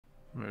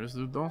Maybe this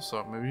dude don't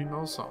suck. Maybe he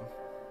knows something.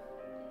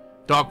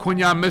 Dog,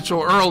 Quinyon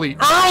Mitchell early.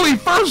 Early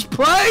first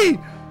play!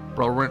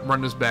 Bro,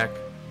 run this back.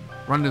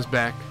 Run this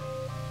back.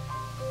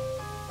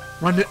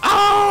 Run it.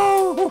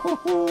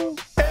 Oh!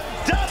 And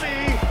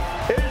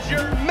Dubby is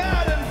your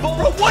Madden Bowl.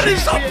 Bro, what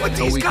is up with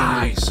champion. these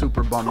guys?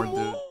 Super bummer,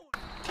 dude.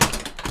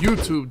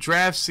 YouTube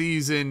draft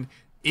season,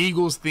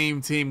 Eagles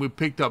theme team. We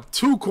picked up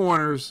 2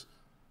 corners.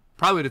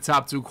 Probably the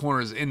top 2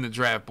 corners in the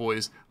draft,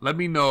 boys. Let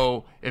me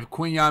know if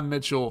Quinyon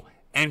Mitchell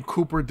and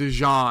Cooper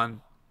DeJean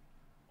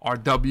are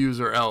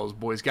W's or L's,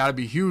 boys. Got to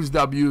be huge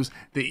W's.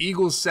 The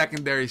Eagles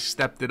secondary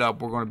stepped it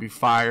up. We're going to be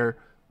fire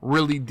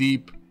really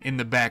deep in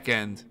the back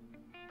end.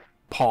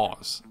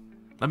 Pause.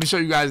 Let me show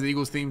you guys the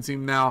Eagles theme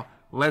team now.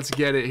 Let's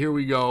get it. Here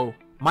we go.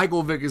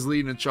 Michael Vick is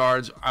leading the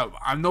charge.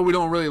 I know we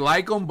don't really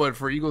like him, but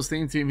for Eagles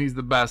theme team, he's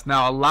the best.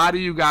 Now, a lot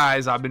of you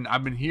guys, I've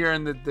been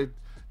hearing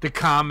the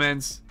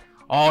comments,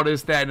 all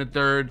this, that, and the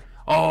third.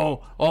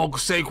 Oh,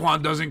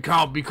 Saquon doesn't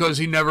count because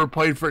he never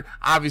played for.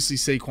 Obviously,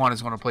 Saquon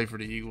is going to play for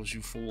the Eagles,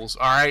 you fools.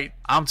 All right,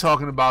 I'm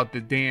talking about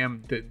the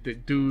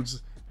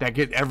dudes that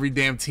get every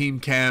damn team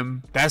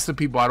chem. That's the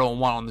people I don't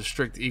want on the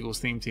strict Eagles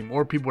theme team,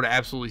 or people that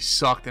absolutely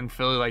sucked in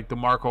Philly like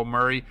DeMarco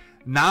Murray.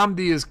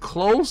 Nnamdi is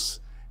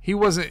close. He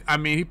wasn't. I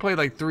mean, he played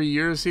like 3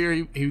 years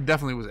here. He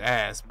definitely was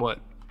ass, but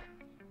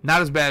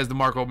not as bad as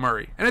DeMarco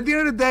Murray. And at the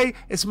end of the day,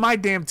 it's my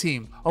damn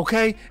team,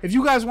 okay? If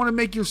you guys want to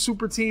make your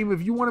super team,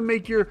 if you want to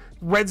make your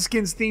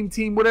Redskins theme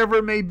team, whatever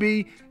it may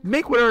be,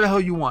 make whatever the hell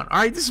you want, all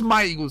right? This is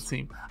my Eagles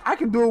team. I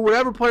can do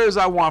whatever players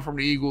I want from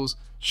the Eagles.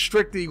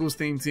 Strict Eagles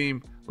theme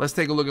team. Let's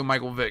take a look at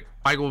Michael Vick.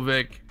 Michael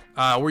Vick,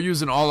 we're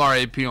using all our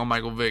AP on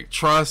Michael Vick.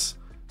 Trust,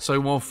 so he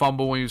won't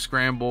fumble when you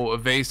scramble.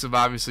 Evasive,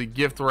 obviously.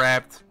 Gift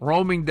wrapped.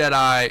 Roaming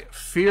Deadeye.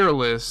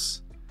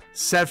 Fearless.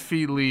 Set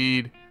feet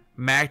lead.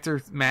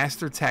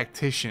 Master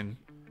tactician.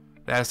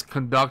 That's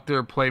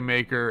conductor,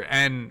 playmaker,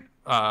 and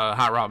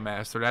hot route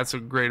master. That's a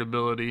great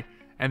ability.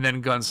 And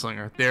then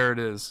gunslinger. There it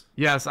is.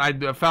 Yes, I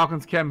do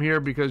Falcons Chem here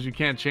because you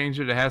can't change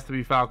it. It has to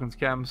be Falcons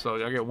Chem.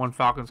 So I get 1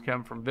 Falcons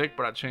Chem from Vic,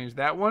 but I changed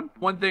that one.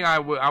 One thing I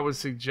would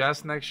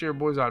suggest next year,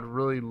 boys, I'd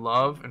really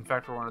love. In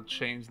fact, I want to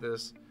change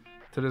this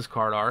to this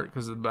card art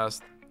because it's the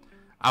best.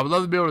 I would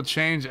love to be able to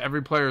change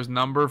every player's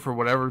number for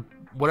whatever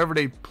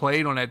they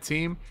played on that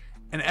team,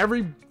 and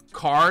every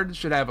card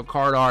should have a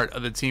card art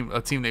of a team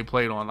they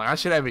played on. Like I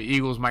should have an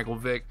Eagles Michael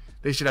Vick.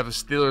 They should have a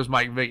Steelers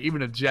Mike Vick,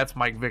 even a Jets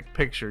Mike Vick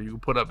picture you can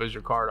put up as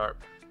your card art.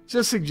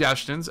 Just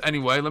suggestions.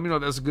 Anyway, let me know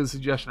if that's a good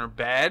suggestion or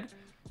bad.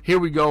 Here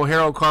we go.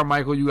 Harold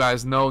Carmichael, you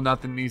guys know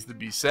nothing needs to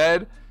be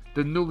said.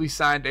 The newly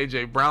signed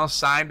A.J. Brown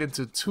signed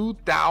into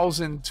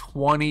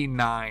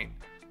 2029.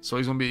 So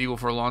he's going to be Eagle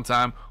for a long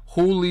time.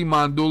 Holy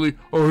Monduli.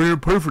 Oh, he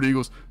didn't play for the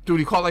Eagles. Dude,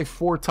 he caught like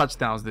 4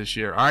 touchdowns this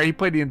year. All right, he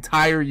played the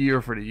entire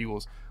year for the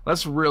Eagles.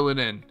 Let's reel it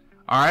in.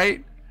 All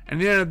right? And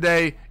at the end of the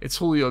day, it's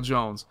Julio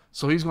Jones.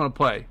 So he's going to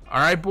play.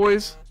 All right,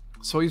 boys?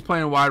 So he's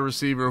playing wide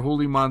receiver.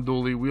 Holy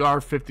Monduli. We are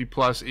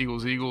 50-plus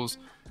Eagles.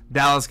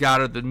 Dallas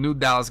Goedert. The new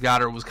Dallas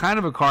Goedert was kind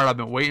of a card I've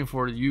been waiting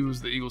for to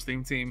use the Eagles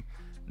theme team.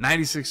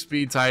 96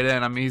 speed tight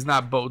end. I mean, he's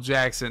not Bo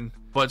Jackson,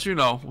 but you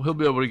know, he'll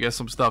be able to get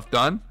some stuff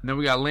done. And then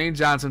we got Lane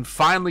Johnson.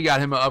 Finally got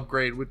him an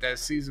upgrade with that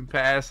season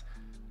pass.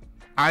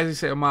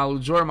 Isaac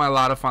Seumalo, Jordan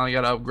Mailata finally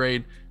got an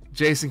upgrade.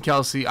 Jason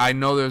Kelsey, I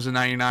know there's a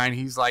 99.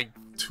 He's like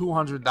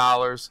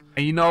 $200.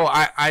 And you know,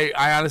 I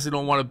honestly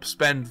don't want to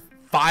spend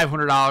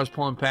 $500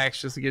 pulling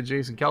packs just to get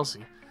Jason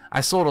Kelsey. I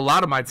sold a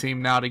lot of my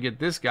team now to get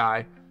this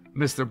guy,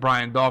 Mr.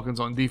 Brian Dawkins,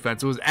 on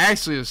defense. It was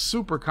actually a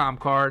super comp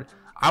card.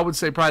 I would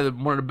say probably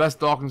one of the best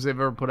Dawkins they've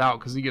ever put out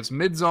because he gets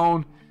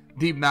mid-zone,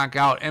 deep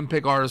knockout, and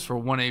pick artist for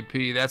 1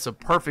 AP. That's a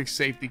perfect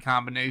safety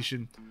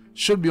combination.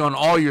 Should be on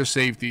all your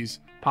safeties.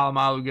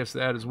 Palomalu gets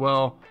that as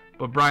well.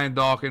 But Brian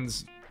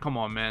Dawkins, come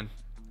on, man.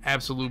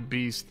 Absolute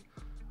beast.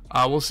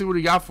 We'll see what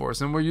he got for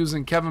us. And we're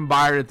using Kevin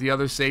Byard at the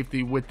other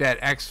safety with that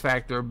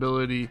X-Factor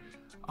ability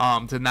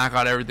to knock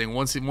out everything.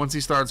 Once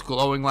he starts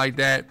glowing like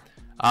that,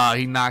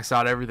 he knocks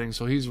out everything.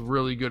 So he's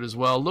really good as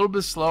well. A little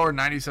bit slower,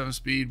 97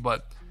 speed,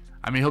 but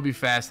I mean, he'll be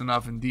fast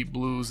enough in deep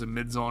blues and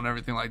mid-zone,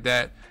 everything like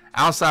that.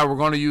 Outside, we're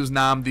going to use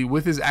Nnamdi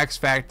with his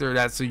X-Factor.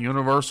 That's a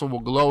universal.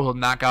 Will glow. He'll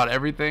knock out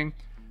everything.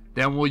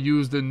 Then we'll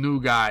use the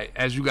new guy.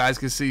 As you guys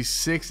can see,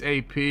 6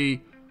 AP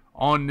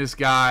on this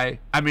guy.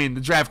 I mean, the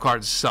draft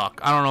cards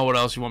suck. I don't know what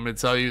else you want me to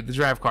tell you. The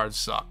draft cards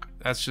suck.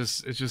 It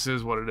just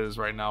is what it is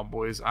right now,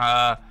 boys.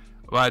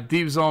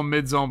 Deep zone,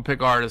 mid zone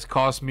pick artist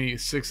cost me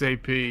 6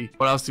 AP.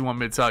 What else do you want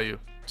me to tell you?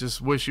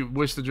 Just wish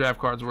the draft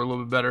cards were a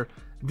little bit better.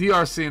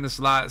 DRC in the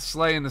slot,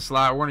 Slay in the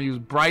slot. We're going to use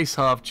Bryce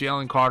Huff,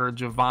 Jalen Carter,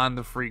 Javon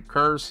the Freak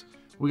Curse.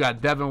 We got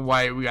Devin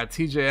White. We got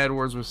TJ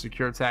Edwards with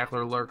Secure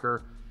Tackler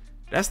Lurker.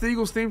 That's the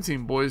Eagles theme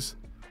team, boys.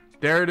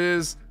 There it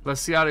is.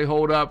 Let's see how they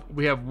hold up.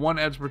 We have 1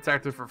 edge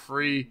protector for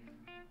free.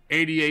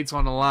 88's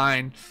on the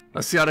line.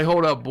 Let's see how they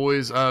hold up,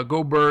 boys.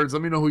 Go Birds.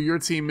 Let me know who your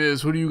team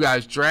is. Who do you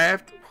guys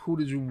draft? Who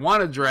did you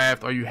want to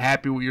draft? Are you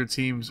happy with your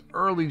team's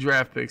early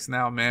draft picks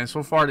now, man?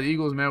 So far, the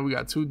Eagles, man, we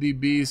got 2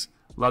 DBs.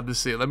 Love to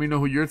see it. Let me know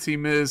who your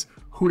team is,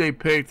 who they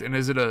picked, and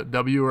is it a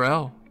W or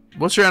L?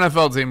 What's your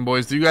NFL team,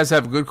 boys? Do you guys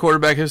have good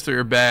quarterback history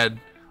or bad?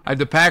 Like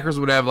the Packers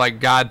would have like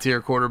god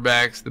tier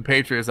quarterbacks. The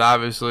Patriots,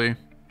 obviously.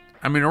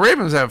 I mean, the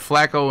Ravens have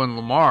Flacco and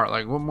Lamar.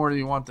 Like, what more do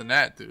you want than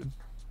that, dude?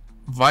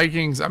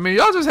 Vikings. I mean,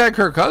 y'all just had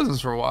Kirk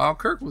Cousins for a while.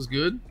 Kirk was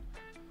good.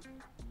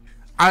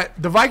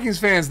 The Vikings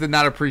fans did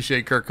not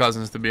appreciate Kirk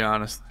Cousins, to be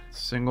honest.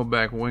 Single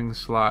back wing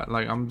slot.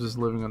 Like, I'm just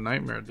living a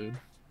nightmare, dude.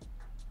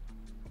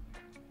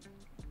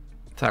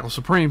 Tackle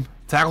Supreme.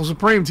 Tackle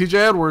Supreme. TJ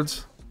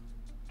Edwards.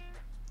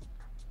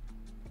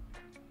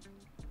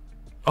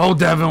 Oh,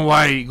 Devin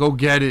White. Go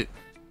get it.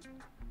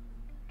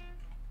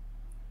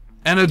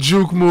 And a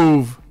juke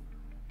move.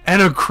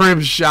 And a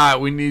crib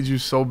shot. We need you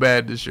so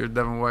bad this year,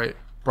 Devin White.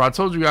 Bro, I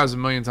told you guys a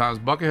million times,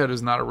 Buckethead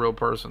is not a real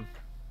person.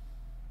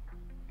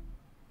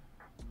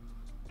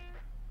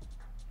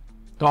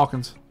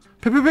 Dawkins.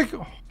 Pick, pick, pick.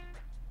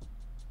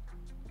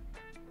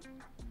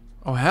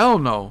 Oh, hell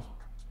no.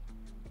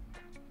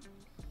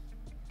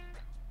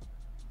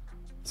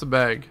 It's a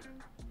bag.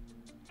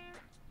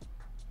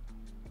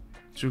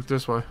 Juke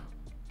this way.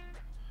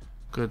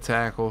 Good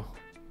tackle.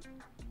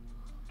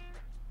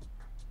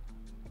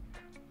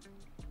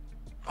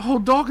 Oh,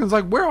 Dawkins,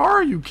 like, where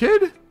are you,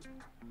 kid?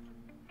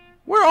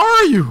 Where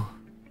are you?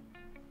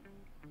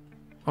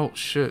 Oh,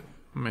 shit.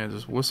 Man,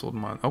 just whistled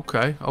mine.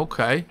 Okay,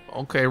 okay.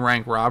 Okay,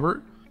 Rank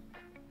Robert.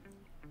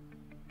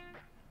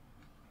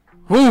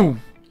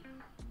 Boom.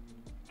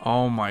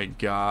 Oh, my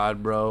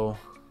God, bro.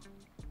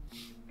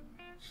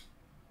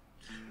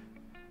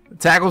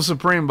 Tackle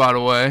Supreme, by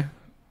the way.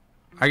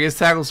 I guess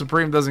Tackle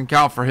Supreme doesn't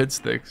count for hit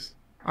sticks.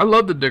 I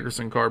love the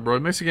Dickerson card, bro. It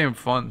makes the game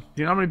fun.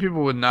 Do you know how many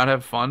people would not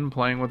have fun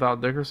playing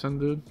without Dickerson,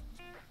 dude?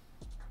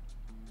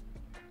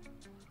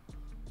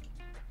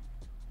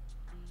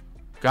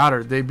 Got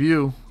her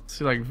debut.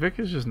 See, like, Vic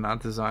is just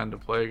not designed to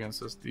play against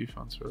this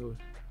defense, really.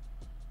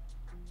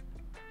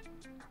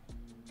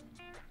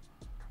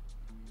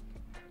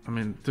 I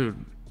mean,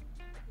 dude,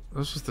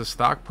 that's just the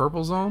stock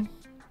purple zone.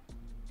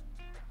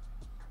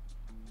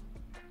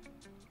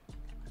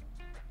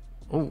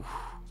 Oh,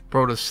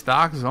 bro, the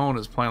stock zone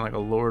is playing like a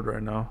lord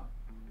right now.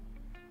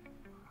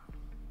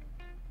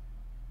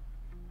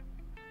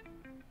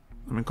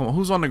 I mean, come on,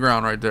 who's on the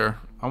ground right there?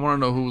 I want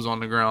to know who was on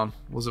the ground.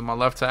 Was it my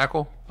left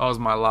tackle? Oh, it was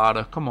my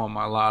Lotta. Come on,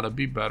 my Lotta.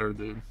 Be better,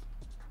 dude.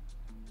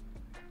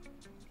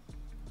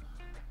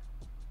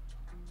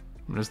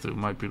 This dude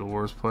might be the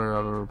worst player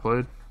I've ever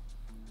played.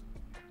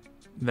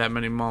 That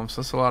many months.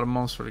 That's a lot of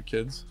months for the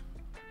kids.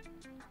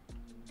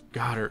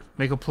 Got her.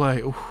 Make a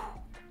play. Ooh.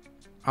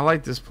 I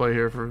like this play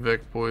here for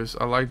Vic, boys.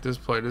 I like this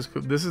play.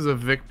 This is a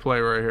Vic play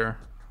right here.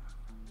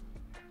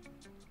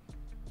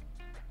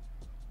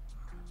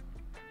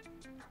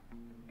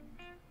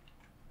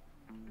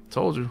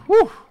 Told you.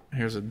 Woo!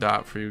 Here's a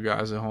dot for you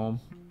guys at home.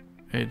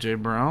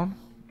 AJ Brown.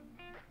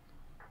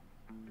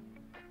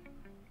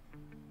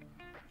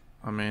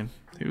 I mean,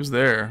 he was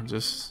there.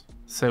 Just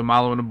say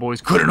Milo and the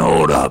boys couldn't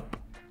hold up.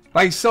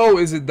 Like, so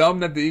is it dumb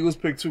that the Eagles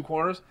picked 2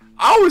 corners?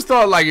 I always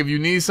thought, like, if you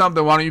need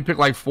something, why don't you pick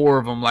like 4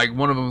 of them? Like,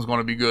 one of them is going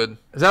to be good.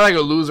 Is that like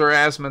a loser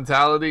ass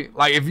mentality?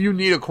 Like, if you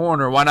need a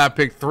corner, why not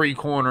pick 3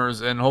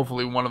 corners and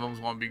hopefully one of them is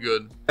going to be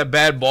good? Is that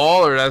bad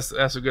ball, or that's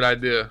a good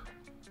idea?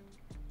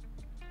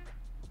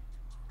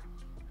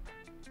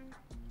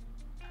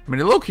 I mean,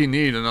 they low-key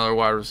need another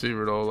wide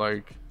receiver, though.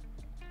 Like,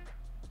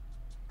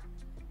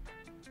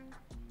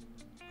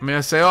 I mean,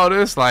 I say all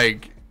this,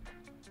 like,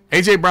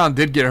 AJ Brown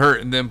did get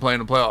hurt and then play in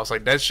the playoffs.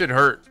 Like, that shit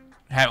hurt.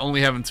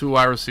 Only having 2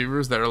 wide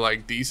receivers that are,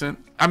 like, decent.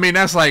 I mean,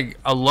 that's, like,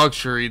 a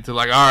luxury to,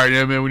 like, all right,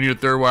 yeah, man, we need a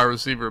 3rd wide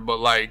receiver. But,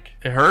 like,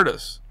 it hurt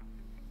us.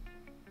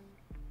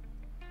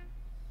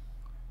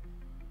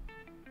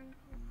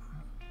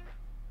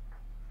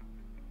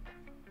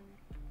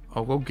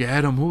 Oh, go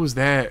get him. Who was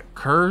that?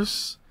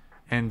 Curse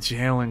and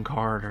Jalen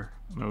Carter.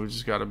 I mean, we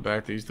just got to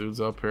back these dudes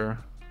up here.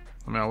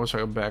 I mean, I wish I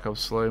could back up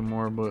Slay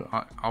more, but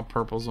I'll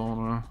purple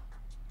zone.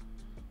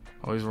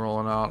 Oh, he's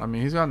rolling out. I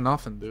mean, he's got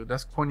nothing, dude.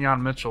 That's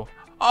Quinyon Mitchell.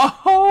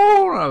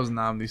 Oh, that was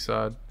Namdi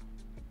side.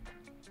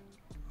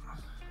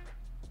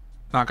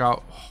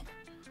 Knockout. Oh,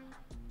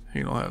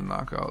 he don't have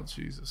knockout.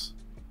 Jesus.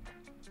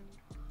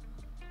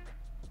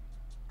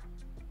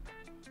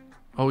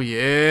 Oh,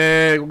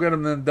 yeah. Go get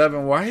him then,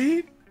 Devin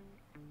White.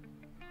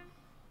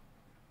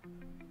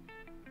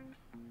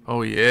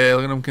 Oh, yeah.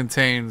 Look at him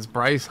contains.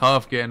 Bryce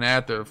Huff getting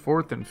at there.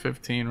 4th and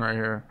 15 right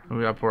here.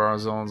 We got to put our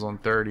zones on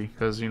 30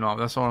 because, you know,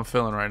 that's what I'm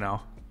feeling right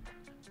now.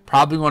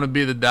 Probably going to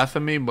be the death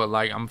of me, but,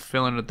 like, I'm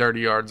feeling the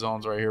 30-yard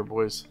zones right here,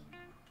 boys.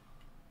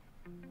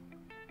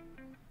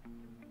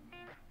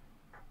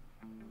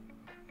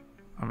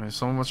 I mean,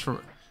 so much for...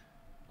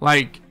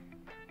 Like,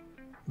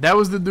 that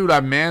was the dude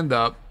I manned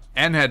up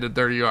and had the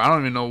 30-yard. I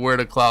don't even know where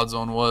the cloud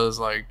zone was.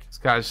 Like, this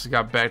guy just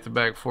got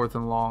back-to-back 4th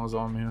and longs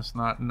on me. It's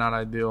not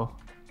ideal.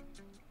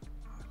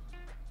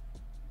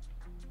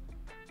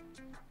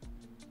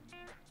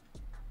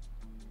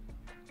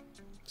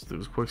 It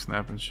was quick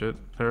snap and shit.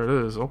 There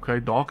it is. Okay,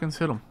 Dawkins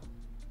hit him.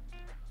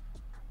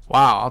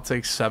 Wow, I'll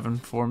take 7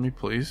 for me,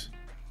 please.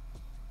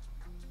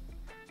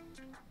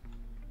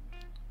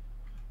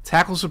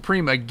 Tackle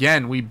Supreme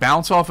again. We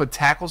bounce off a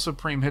Tackle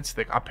Supreme hit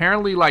stick.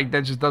 Apparently, like,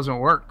 that just doesn't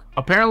work.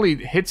 Apparently,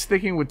 hit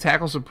sticking with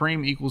Tackle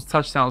Supreme equals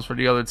touchdowns for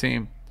the other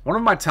team. One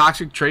of my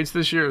toxic traits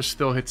this year is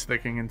still hit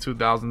sticking in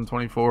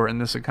 2024 in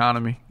this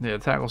economy. Yeah,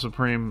 Tackle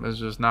Supreme is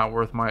just not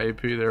worth my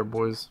AP there,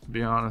 boys.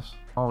 Be honest.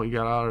 Oh, he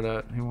got out of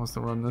that. He wants to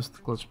run this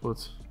glitch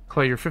blitz.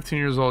 Clay, you're 15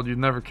 years old. You've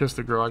never kissed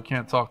a girl. I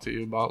can't talk to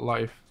you about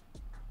life.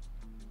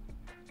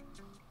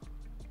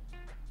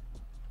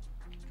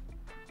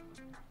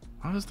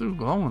 How's this dude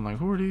glowing? Like,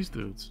 who are these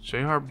dudes?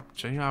 J.R.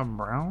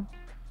 Brown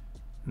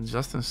and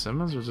Justin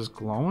Simmons are just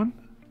glowing?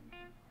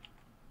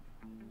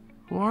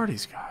 Who are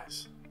these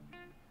guys?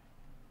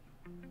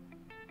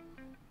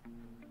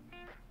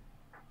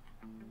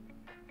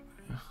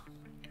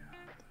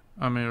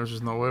 I mean, there's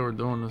just no way we're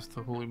doing this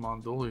to Hooli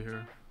Monduli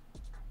here.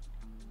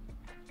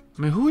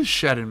 I mean, who is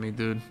shedding me,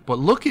 dude? But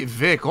look at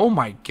Vic. Oh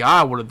my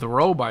God, what a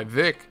throw by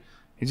Vic.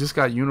 He just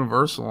got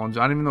universal on. I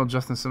didn't even know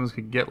Justin Simmons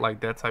could get like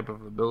that type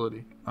of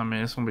ability. I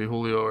mean, it's gonna be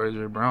Julio or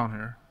AJ Brown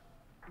here.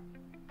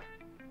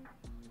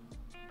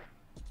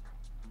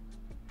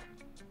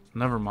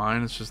 Never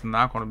mind. It's just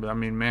not gonna be. I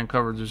mean, man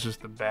coverage is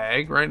just a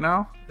bag right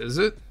now. Is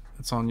it?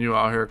 It's on you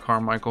out here,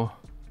 Carmichael.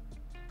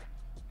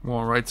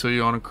 Going right to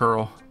you on a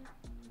curl.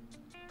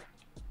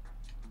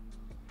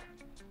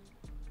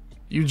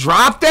 You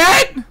dropped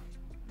it?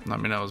 I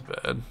mean, that was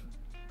bad.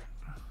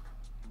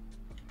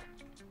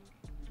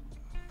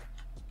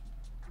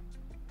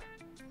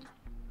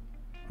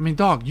 I mean,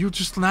 dog, you're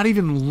just not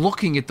even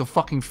looking at the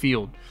fucking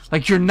field.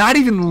 Like, you're not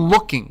even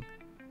looking.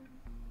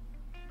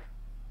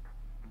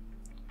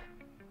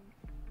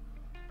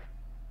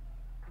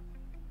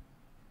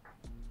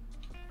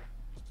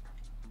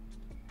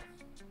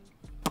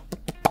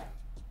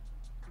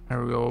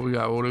 There we go. What we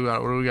got? What do we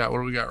got? What do we got? What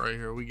do we got right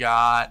here? We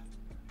got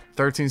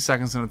 13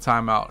 seconds in a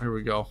timeout. Here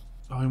we go.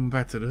 Oh, we went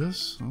back to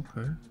this?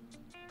 Okay.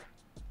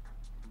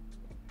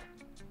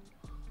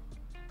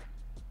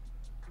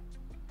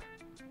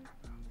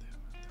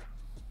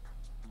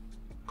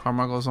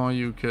 Carmichael's on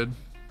you, kid.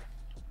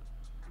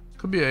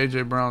 Could be an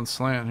AJ Brown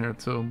slant here,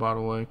 too, by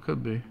the way.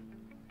 Could be.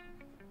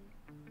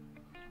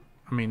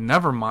 I mean,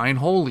 never mind.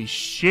 Holy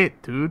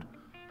shit, dude.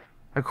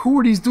 Like, who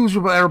are these dudes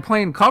that are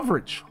playing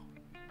coverage?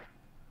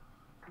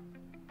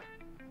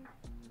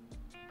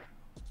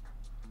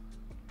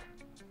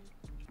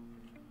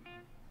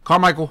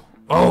 Carmichael.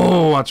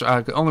 Oh, watch.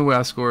 Only way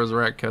I score is a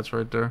rat catch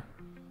right there.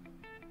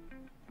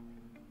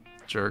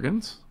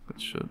 Jurgens.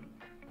 Good shit.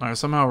 Alright,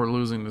 somehow we're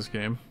losing this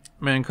game.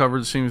 Man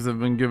coverage seems to have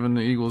been giving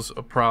the Eagles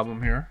a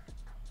problem here.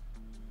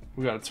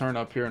 We got to turn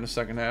up here in the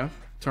second half.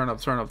 Turn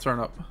up, turn up, turn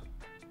up.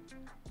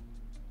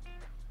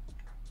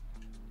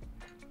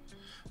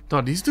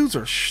 Dog, these dudes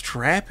are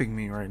strapping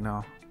me right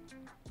now.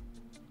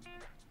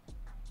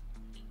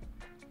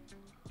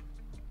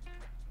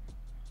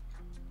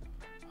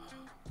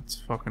 It's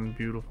fucking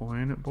beautiful,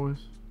 ain't it, boys?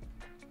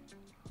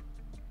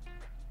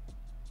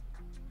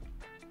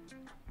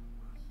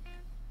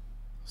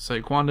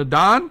 Saquon to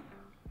Don.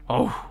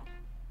 Oh.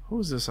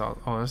 Who's this out?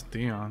 Oh, that's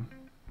Dion.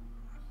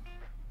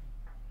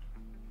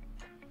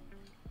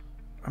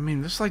 I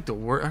mean, this is like the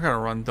worst. I gotta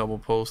run double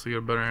post to get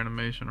a better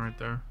animation right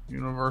there.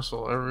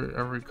 Universal,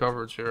 every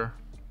coverage here.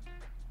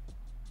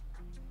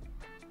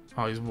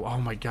 Oh, oh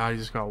my God, he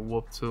just got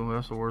whooped too.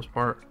 That's the worst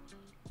part.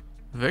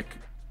 Vic.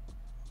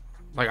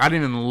 Like, I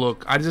didn't even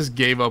look. I just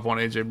gave up on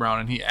AJ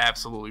Brown, and he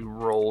absolutely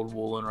rolled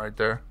Woolen right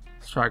there.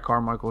 Let's try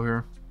Carmichael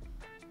here.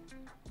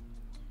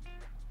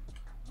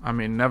 I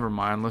mean, never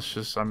mind. Let's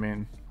just. I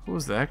mean. Who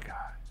was that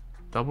guy?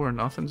 Double or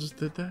Nothing just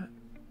did that?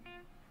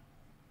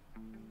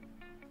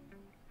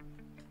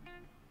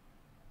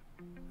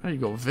 There you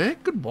go,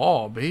 Vic. Good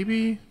ball,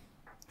 baby.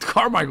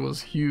 Carmichael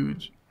is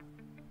huge.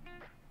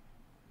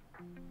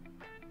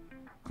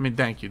 I mean,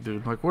 thank you,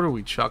 dude. Like, what are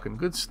we chucking?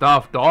 Good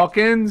stuff,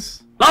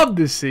 Dawkins. Love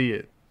to see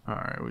it.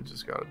 Alright, we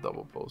just got to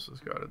double post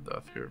this guy to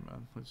death here,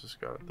 man. We just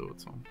got to do it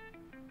to him.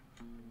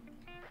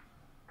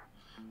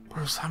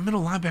 Bro, our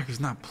middle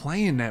linebacker's not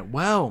playing that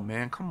well,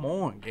 man. Come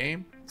on,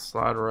 game.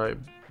 Slide right.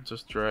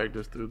 Just drag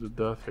this dude to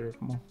death here.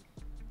 Come on.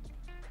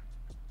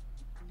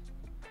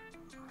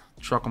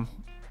 Truck him.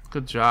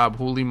 Good job,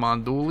 Hooli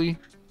Monduli.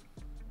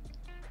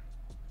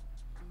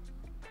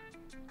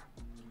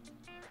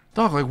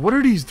 Dog, like, what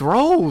are these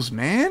throws,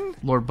 man?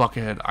 Lord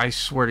Buckethead, I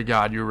swear to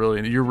God, you're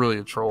really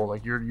a troll.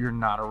 Like, you're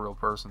not a real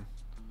person.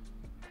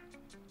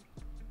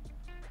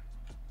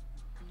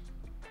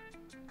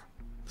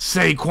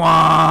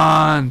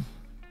 Saquon.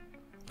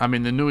 I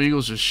mean, the new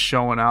Eagles just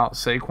showing out.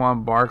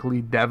 Saquon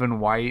Barkley, Devin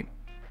White,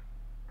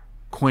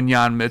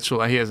 Quinyon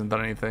Mitchell. He hasn't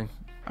done anything.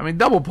 I mean,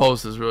 double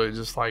post is really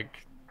just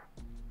like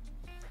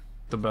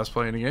the best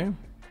play in the game.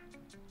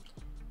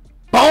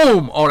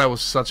 Boom! Oh, that was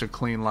such a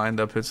clean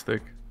lined up hit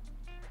stick.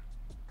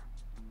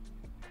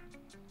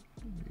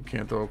 You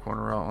can't throw a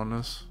corner out on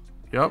this.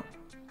 Yep.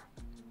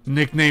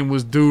 Nickname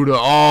was Duda.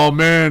 Oh,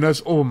 man.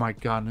 That's... Oh, my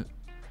God.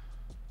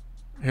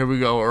 Here we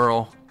go,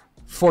 Earl.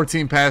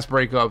 14 pass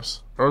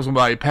breakups. Earl's gonna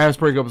be like, pass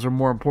breakups are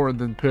more important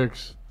than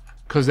picks.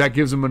 Because that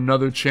gives him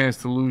another chance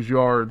to lose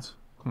yards.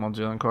 Come on,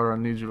 Jalen Carter. I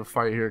need you to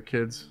fight here,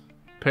 kids.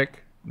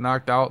 pick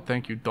knocked out.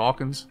 Thank you,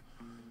 Dawkins.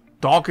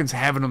 Dawkins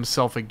having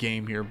himself a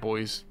game here,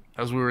 boys.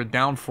 As we were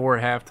down 4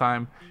 at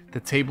halftime, the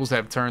tables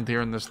have turned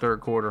here in this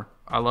third quarter.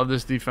 I love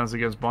this defense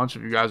against Bunch.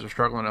 If you guys are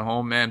struggling at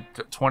home, man,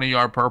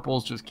 20-yard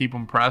purples, just keep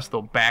them pressed.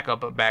 They'll back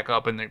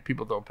up, and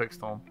people throw picks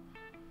to them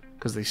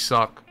because they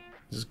suck.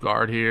 Just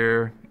guard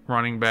here,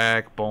 running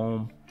back,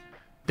 boom.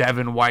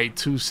 Devin White,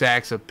 2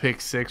 sacks, a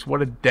pick 6.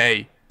 What a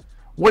day.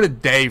 What a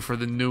day for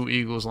the new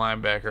Eagles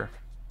linebacker.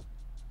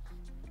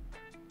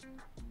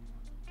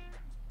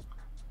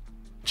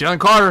 Jalen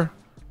Carter.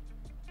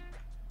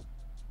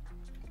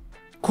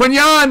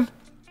 Quinyon.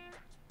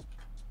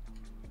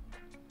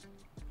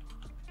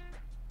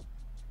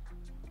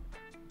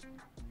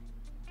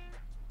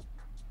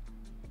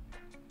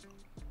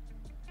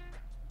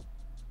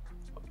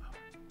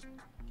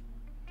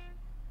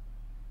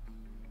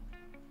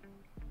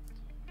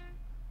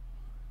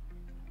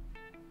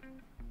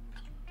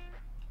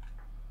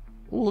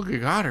 Oh, look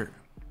at Goddard.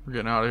 We're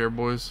getting out of here,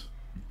 boys.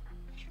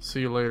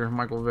 See you later,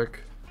 Michael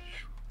Vick.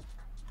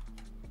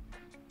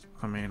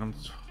 I mean,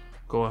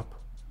 go up.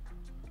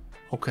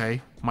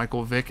 Okay,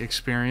 Michael Vick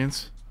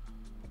experience.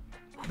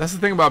 That's the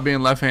thing about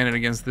being left-handed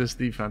against this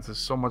defense. It's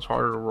so much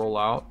harder to roll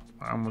out.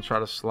 I'm going to try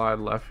to slide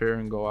left here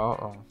and go out.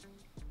 Oh.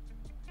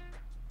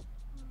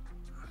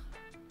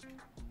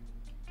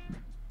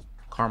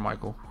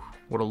 Carmichael.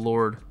 What a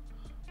lord.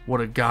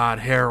 What a god.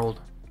 Harold.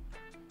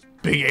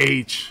 Big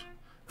H.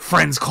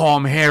 Friends call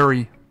him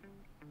Harry.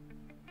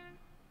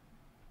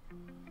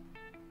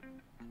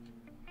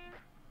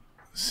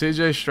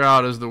 CJ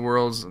Stroud is the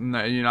world's, I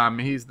mean,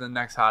 he's the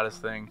next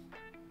hottest thing.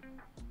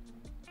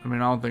 I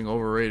mean, I don't think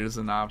overrated is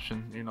an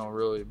option,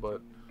 really,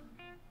 but.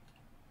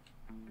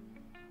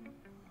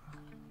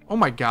 Oh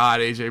my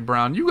God, AJ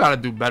Brown, you got to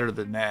do better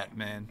than that,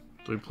 man.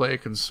 Do we play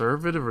it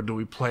conservative or do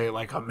we play it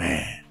like a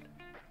man?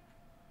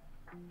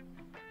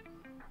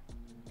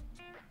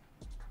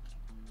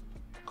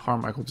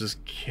 Carmichael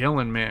just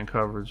killing man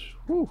coverage.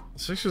 Whew. The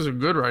Sixers are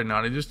good right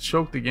now. They just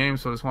choked the game,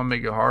 so I just want to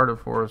make it harder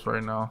for us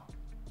right now.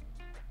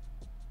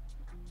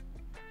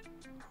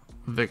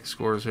 Vic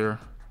scores here.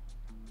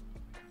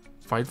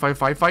 Fight, fight,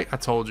 fight, fight. I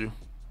told you.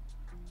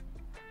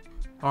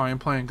 Oh, I ain't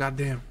playing.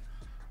 Goddamn.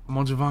 I'm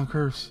on Javon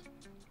Curse.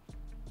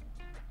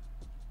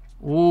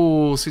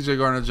 Ooh, CJ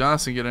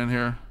Gardner-Johnson get in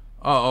here.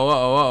 Uh-oh,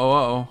 uh-oh, uh-oh,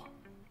 uh-oh.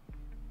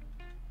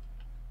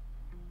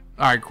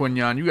 All right,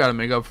 Quinyon, you got to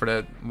make up for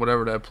that,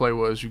 whatever that play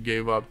was you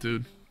gave up,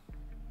 dude.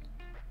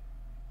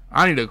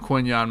 I need a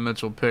Quinyon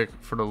Mitchell pick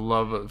for the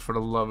love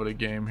of the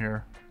game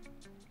here.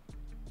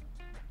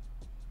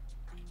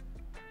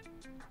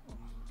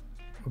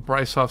 A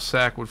Bryce Huff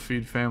sack would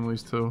feed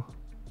families too.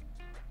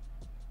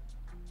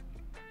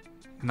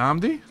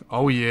 Namdi?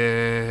 Oh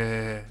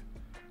yeah.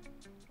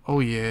 Oh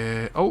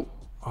yeah.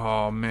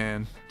 Oh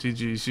man.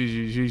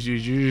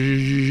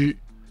 GG.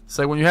 It's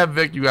like when you have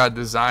Vic, you gotta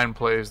design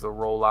plays to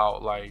roll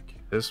out like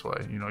this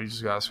way. You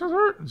just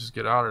gotta just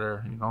get out of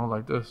there,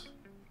 like this.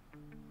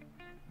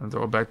 And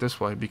throw it back this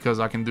way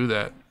because I can do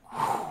that.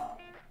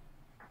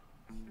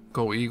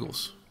 Go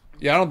Eagles.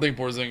 Yeah, I don't think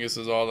Porzingis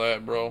is all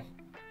that, bro.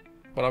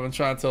 But I've been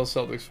trying to tell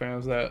Celtics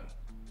fans that.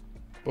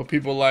 But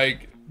people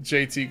like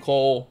JT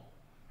Cole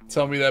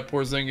tell me that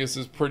Porzingis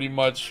is pretty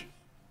much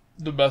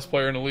the best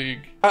player in the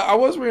league. I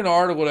was reading an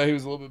article that he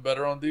was a little bit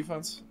better on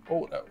defense.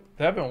 Oh,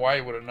 Devin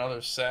White with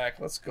another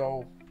sack. Let's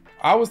go.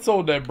 I was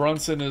told that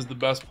Brunson is the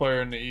best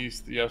player in the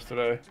East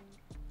yesterday.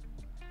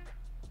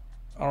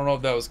 I don't know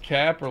if that was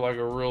cap or like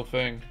a real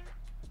thing.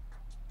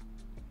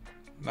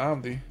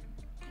 Namdi.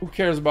 Who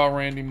cares about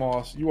Randy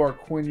Moss? You are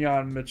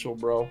Quinyon Mitchell,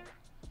 bro.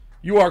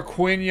 You are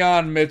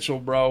Quinyon Mitchell,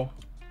 bro.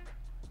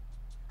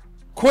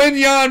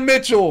 Quinyon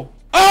Mitchell.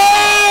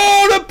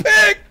 Oh, the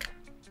pick!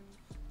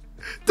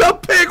 The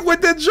pick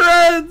with the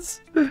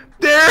dreads!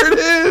 There it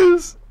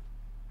is!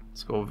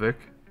 Let's go, Vic.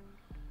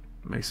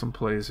 Make some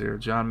plays here.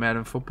 John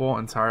Madden football,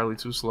 entirely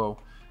too slow.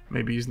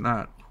 Maybe he's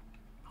not.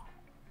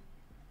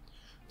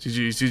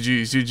 GG's,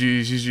 GG's,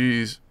 GG's,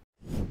 GG's.